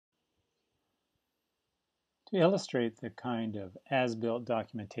To illustrate the kind of as-built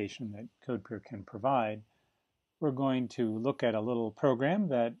documentation that CodePeer can provide, we're going to look at a little program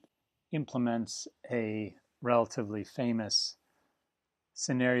that implements a relatively famous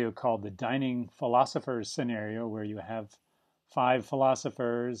scenario called the dining philosophers scenario, where you have 5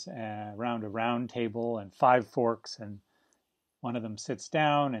 philosophers around a round table and 5 forks, and one of them sits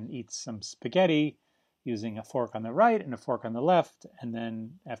down and eats some spaghetti using a fork on the right and a fork on the left, and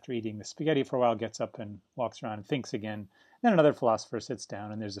then after eating the spaghetti for a while gets up and walks around and thinks again. Then another philosopher sits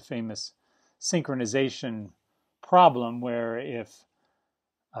down, and there's a famous synchronization problem where if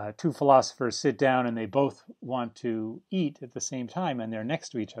 2 philosophers sit down and they both want to eat at the same time and they're next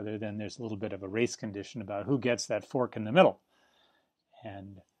to each other, then there's a little bit of a race condition about who gets that fork in the middle.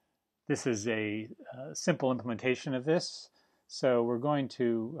 And this is a simple implementation of this. So we're going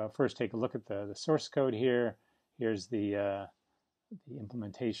to first take a look at the source code here. Here's the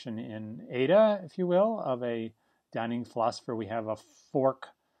implementation in Ada, if you will, of a dining philosopher. We have a fork,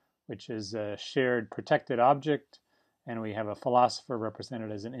 which is a shared protected object, and we have a philosopher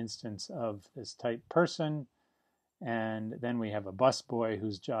represented as an instance of this type person. And then we have a busboy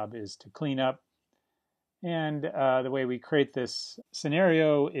whose job is to clean up. And the way we create this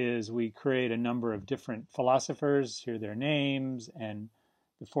scenario is we create a number of different philosophers. Here are their names and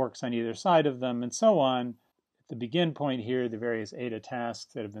the forks on either side of them and so on. At the begin point here, the various Ada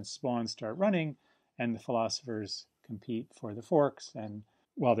tasks that have been spawned start running, and the philosophers compete for the forks and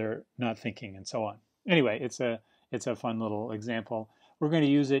while they're not thinking and so on. Anyway, it's a fun little example. We're going to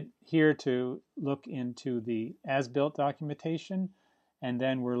use it here to look into the as-built documentation, and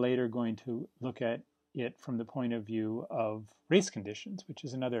then we're later going to look at it from the point of view of race conditions, which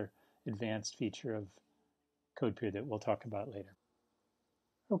is another advanced feature of CodePeer that we'll talk about later.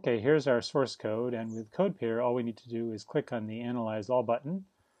 Okay, here's our source code, and with CodePeer, all we need to do is click on the Analyze All button,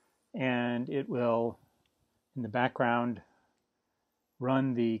 and it will, in the background,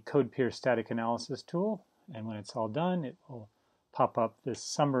 run the CodePeer static analysis tool, and when it's all done, it will pop up this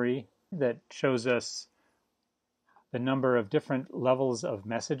summary that shows us the number of different levels of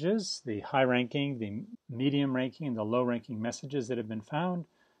messages, the high ranking, the medium ranking, and the low ranking messages that have been found.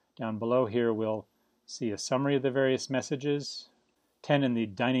 Down below here, we'll see a summary of the various messages, 10 in the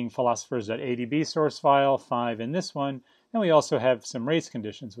dining philosophers.adb source file, 5 in this one, and we also have some race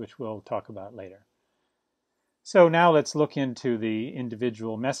conditions, which we'll talk about later. So now let's look into the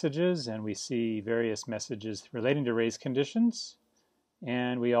individual messages, and we see various messages relating to race conditions,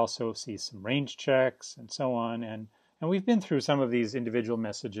 and we also see some range checks and so on, and we've been through some of these individual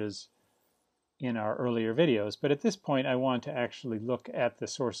messages in our earlier videos, but at this point I want to actually look at the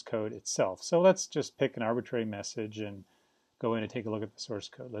source code itself. So let's just pick an arbitrary message and go in and take a look at the source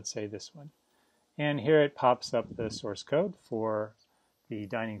code. Let's say this one. And here it pops up the source code for the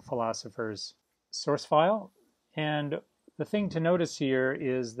Dining Philosophers source file. And the thing to notice here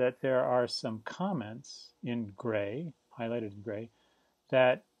is that there are some comments in gray, highlighted in gray,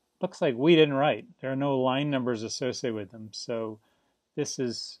 that looks like we didn't write. There are no line numbers associated with them. So this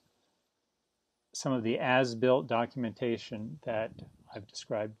is some of the as-built documentation that I've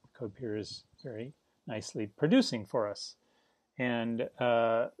described CodePeer is very nicely producing for us. And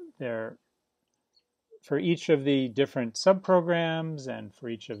for each of the different subprograms and for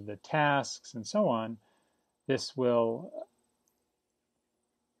each of the tasks and so on, this will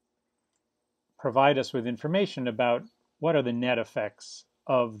provide us with information about what are the net effects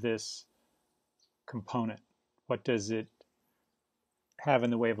of this component. What does it have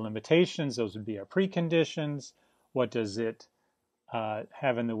in the way of limitations? Those would be our preconditions. What does it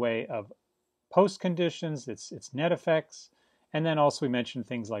have in the way of postconditions, its net effects? And then also we mentioned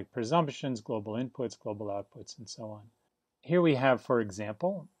things like presumptions, global inputs, global outputs, and so on. Here we have, for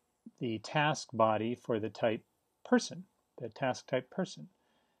example, the task body for the type person, the task type person.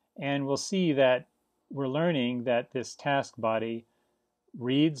 And we'll see that we're learning that this task body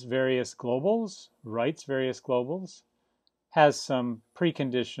reads various globals, writes various globals, has some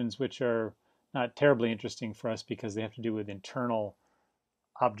preconditions which are not terribly interesting for us because they have to do with internal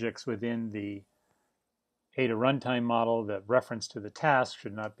objects within the Ada runtime model. The reference to the task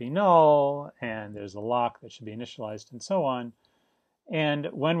should not be null, and there's a lock that should be initialized, and so on. And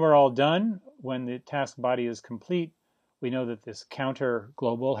when we're all done, when the task body is complete, we know that this counter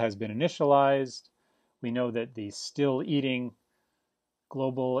global has been initialized. We know that the still eating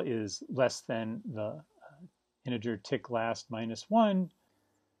global is less than the integer tick last -1.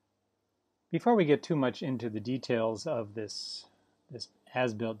 Before we get too much into the details of this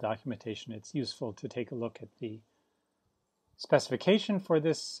as-built documentation, it's useful to take a look at the specification for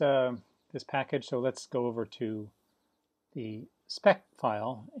this package. So let's go over to the spec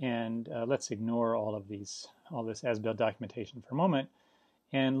file, and let's ignore all this as-built documentation for a moment,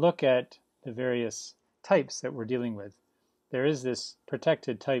 and look at the various types that we're dealing with. There is this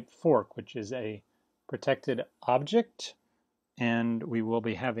protected type fork, which is a protected object, and we will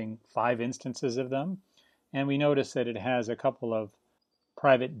be having 5 instances of them. And we notice that it has a couple of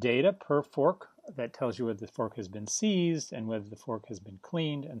private data per fork that tells you whether the fork has been seized and whether the fork has been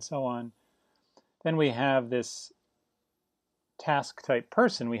cleaned and so on. Then we have this task type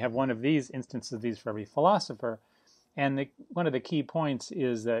person. We have one of these instances of these for every philosopher. And one of the key points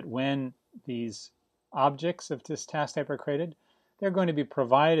is that when these objects of this task type are created, they're going to be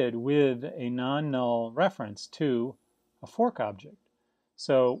provided with a non-null reference to a fork object.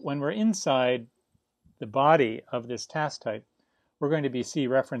 So when we're inside the body of this task type, we're going to see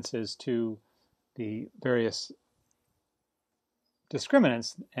references to the various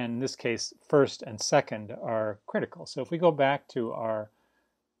discriminants, and in this case, first and second are critical. So if we go back to our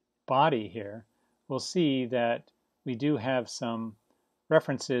body here, we'll see that we do have some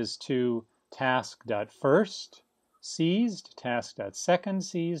references to task.first seized, task.second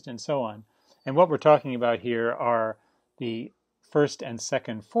seized, and so on. And what we're talking about here are the first and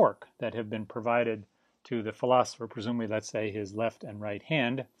second fork that have been provided to the philosopher, presumably, let's say, his left and right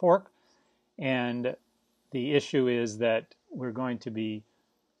hand fork. And the issue is that we're going to be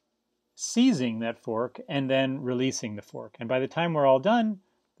seizing that fork and then releasing the fork. And by the time we're all done,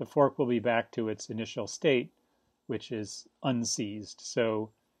 the fork will be back to its initial state, which is unseized. So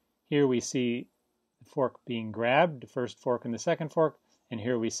here we see the fork being grabbed, the first fork and the second fork, and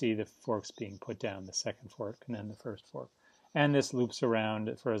here we see the forks being put down, the second fork and then the first fork. And this loops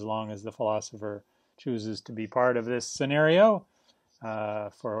around for as long as the philosopher chooses to be part of this scenario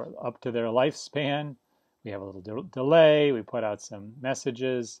for up to their lifespan. We have a little delay, we put out some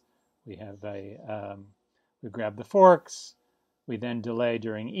messages, we grab the forks, we then delay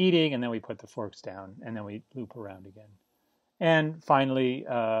during eating, and then we put the forks down, and then we loop around again. And finally,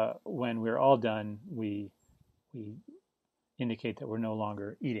 when we're all done, we indicate that we're no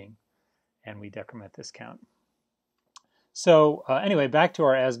longer eating, and we decrement this count. So anyway, back to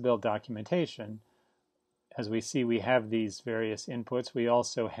our as-built documentation. As we see, we have these various inputs. We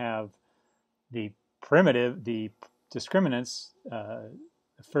also have the primitive, the discriminants,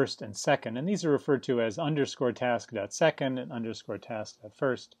 first and second, and these are referred to as underscore task.second and underscore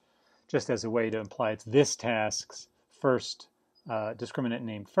task.first, just as a way to imply it's this task's first discriminant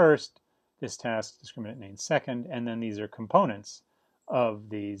named first, this task discriminant named second, and then these are components of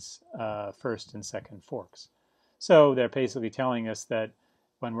these first and second forks. So they're basically telling us that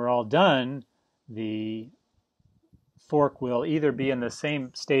when we're all done, the fork will either be in the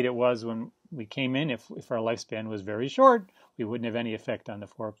same state it was when we came in. If our lifespan was very short, we wouldn't have any effect on the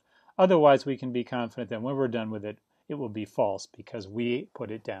fork. Otherwise, we can be confident that when we're done with it, it will be false because we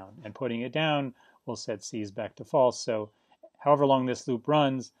put it down. And putting it down will set C's back to false. So however long this loop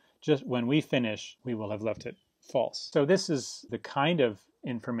runs, just when we finish, we will have left it false. So this is the kind of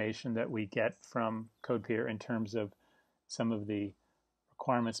information that we get from CodePeer in terms of some of the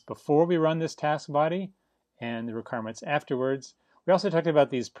requirements before we run this task body and the requirements afterwards. We also talked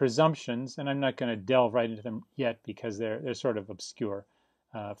about these presumptions, and I'm not going to delve right into them yet because they're sort of obscure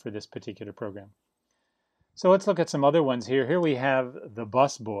for this particular program. So let's look at some other ones here. Here we have the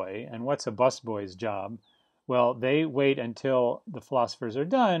busboy, and what's a busboy's job? Well, they wait until the philosophers are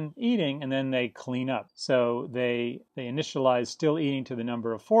done eating, and then they clean up. So they initialize still eating to the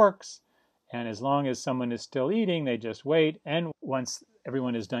number of forks, and as long as someone is still eating, they just wait, and once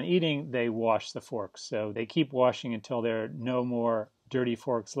everyone is done eating, they wash the forks. So they keep washing until there are no more dirty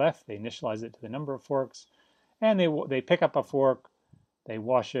forks left. They initialize it to the number of forks, and they pick up a fork, they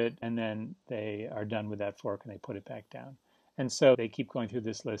wash it, and then they are done with that fork and they put it back down. And so they keep going through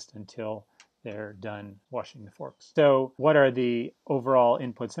this list until they're done washing the forks. So what are the overall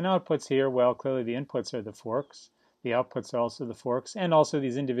inputs and outputs here? Well, clearly the inputs are the forks. The outputs are also the forks, and also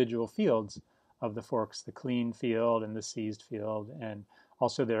these individual fields of the forks, the clean field and the seized field. And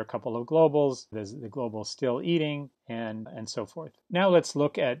also there are a couple of globals. There's the global still eating and so forth. Now let's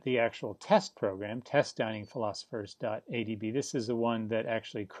look at the actual test program, test.diningphilosophers.adb. This is the one that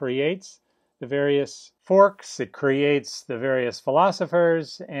actually creates the various forks. It creates the various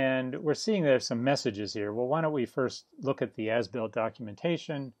philosophers, and we're seeing there's some messages here. Well, why don't we first look at the as-built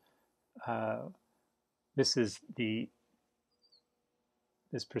documentation. This is this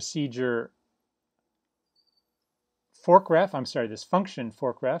procedure forkref, this function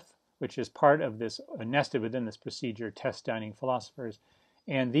forkref, which is part of this, nested within this procedure, test dining philosophers.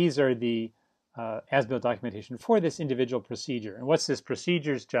 And these are the as-built documentation for this individual procedure. And what's this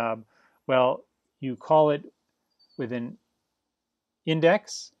procedure's job? Well, you call it within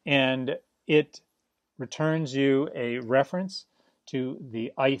index, and it returns you a reference to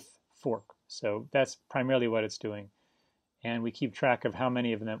the ith fork. So that's primarily what it's doing. And we keep track of how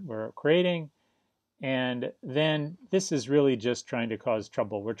many of them we're creating. And then this is really just trying to cause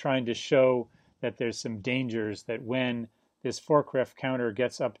trouble. We're trying to show that there's some dangers that when this fork ref counter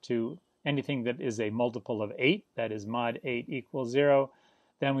gets up to anything that is a multiple of 8, that is mod 8 equals 0,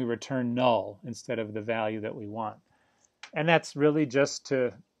 then we return null instead of the value that we want. And that's really just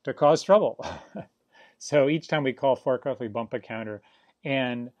to cause trouble. So each time we call fork ref, we bump a counter,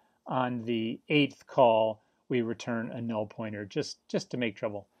 and on the 8th call, we return a null pointer just to make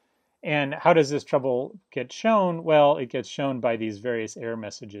trouble. And how does this trouble get shown? Well, it gets shown by these various error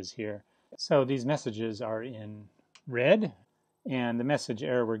messages here. So these messages are in red, and the message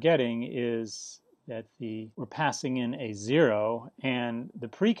error we're getting is that we're passing in a 0, and the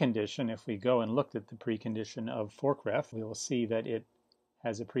precondition, if we go and looked at the precondition of forkref, we will see that it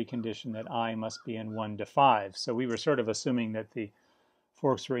has a precondition that I must be in 1 to 5. So we were sort of assuming that the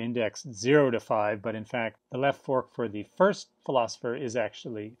forks were indexed 0 to 5, but in fact, the left fork for the first philosopher is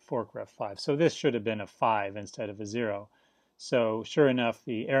actually fork ref 5. So this should have been a 5 instead of a 0. So sure enough,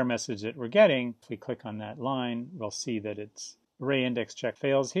 the error message that we're getting, if we click on that line, we'll see that it's array index check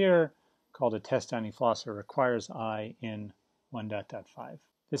fails here, called a test sounding philosopher requires I in 1.5.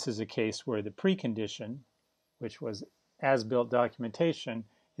 This is a case where the precondition, which was as-built documentation,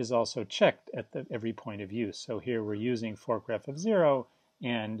 is also checked at every point of use. So here we're using fork ref of 0,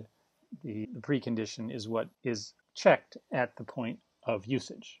 and the precondition is what is checked at the point of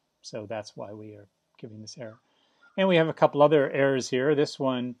usage. So that's why we are giving this error. And we have a couple other errors here. This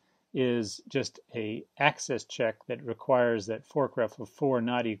one is just a access check that requires that fork ref of 4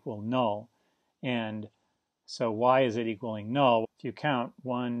 not equal null. And so why is it equaling null? If you count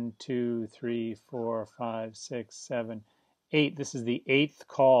 1, 2, 3, 4, 5, 6, 7, 8, this is the 8th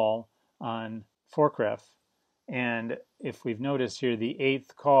call on forkref. And if we've noticed here, the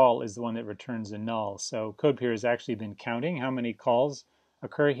 8th call is the one that returns a null. So CodePeer has actually been counting how many calls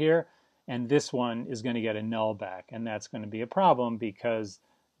occur here, and this one is going to get a null back. And that's going to be a problem because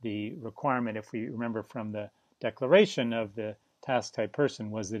the requirement, if we remember from the declaration of the task type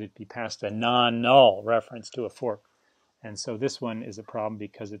person, was that it be passed a non-null reference to a fork. And so this one is a problem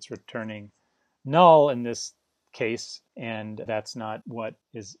because it's returning null in this case, and that's not what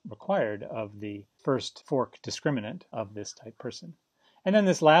is required of the first fork discriminant of this type person. And then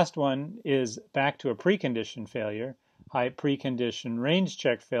this last one is back to a precondition failure, high precondition range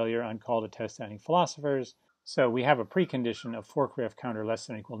check failure on call to test sounding philosophers. So we have a precondition of forkref counter less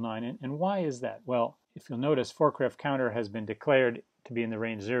than or equal 9. And why is that? Well, if you'll notice, forkref counter has been declared to be in the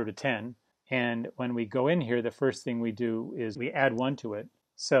range 0 to 10. And when we go in here, the first thing we do is we add 1 to it.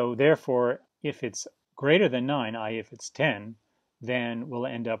 So therefore, if it's greater than 9, i.e. if it's 10, then we'll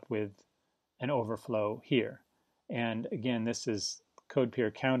end up with an overflow here. And again, this is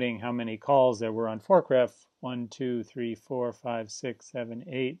CodePeer counting how many calls there were on forkref. 1, 2, 3, 4, 5, 6, 7,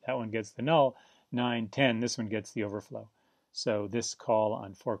 8. That one gets the null. 9, 10. This one gets the overflow. So this call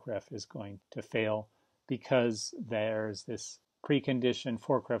on forkref is going to fail because there's this precondition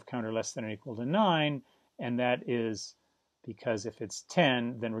forkref counter less than or equal to 9, and that is because if it's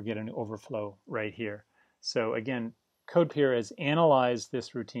 10, then we're getting an overflow right here. So again, CodePeer has analyzed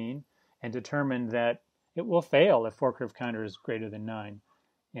this routine and determined that it will fail if forkref counter is greater than 9.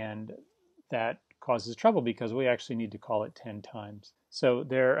 And that causes trouble because we actually need to call it 10 times. So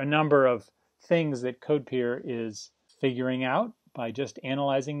there are a number of things that CodePeer is figuring out by just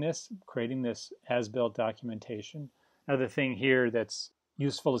analyzing this, creating this as-built documentation. Another thing here that's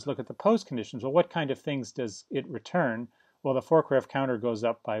useful is look at the post conditions. Well, what kind of things does it return? Well, the forkref counter goes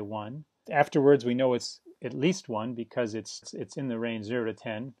up by 1. Afterwards, we know it's at least 1 because it's in the range 0 to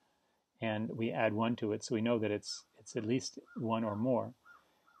 10, and we add 1 to it, so we know that it's at least 1 or more.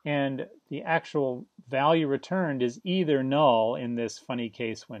 And the actual value returned is either null in this funny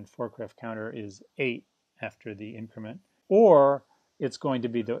case when forkref counter is 8 after the increment, or it's going to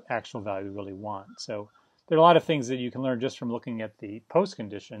be the actual value we really want. So there are a lot of things that you can learn just from looking at the post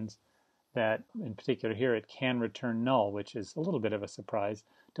conditions, that in particular here it can return null, which is a little bit of a surprise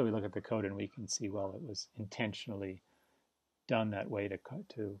until we look at the code and we can see, well, it was intentionally done that way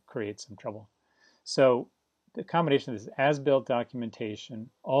to create some trouble. So the combination of this as-built documentation,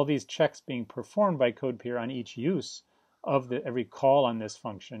 all these checks being performed by CodePeer on each use of every call on this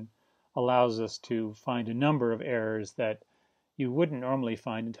function, allows us to find a number of errors that you wouldn't normally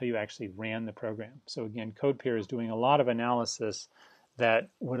find until you actually ran the program. So again, CodePeer is doing a lot of analysis that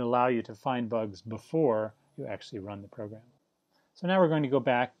would allow you to find bugs before you actually run the program. So now we're going to go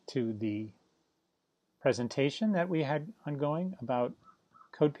back to the presentation that we had ongoing about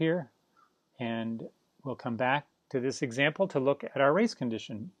CodePeer, and we'll come back to this example to look at our race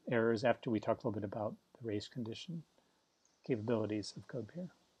condition errors after we talk a little bit about the race condition capabilities of CodePeer.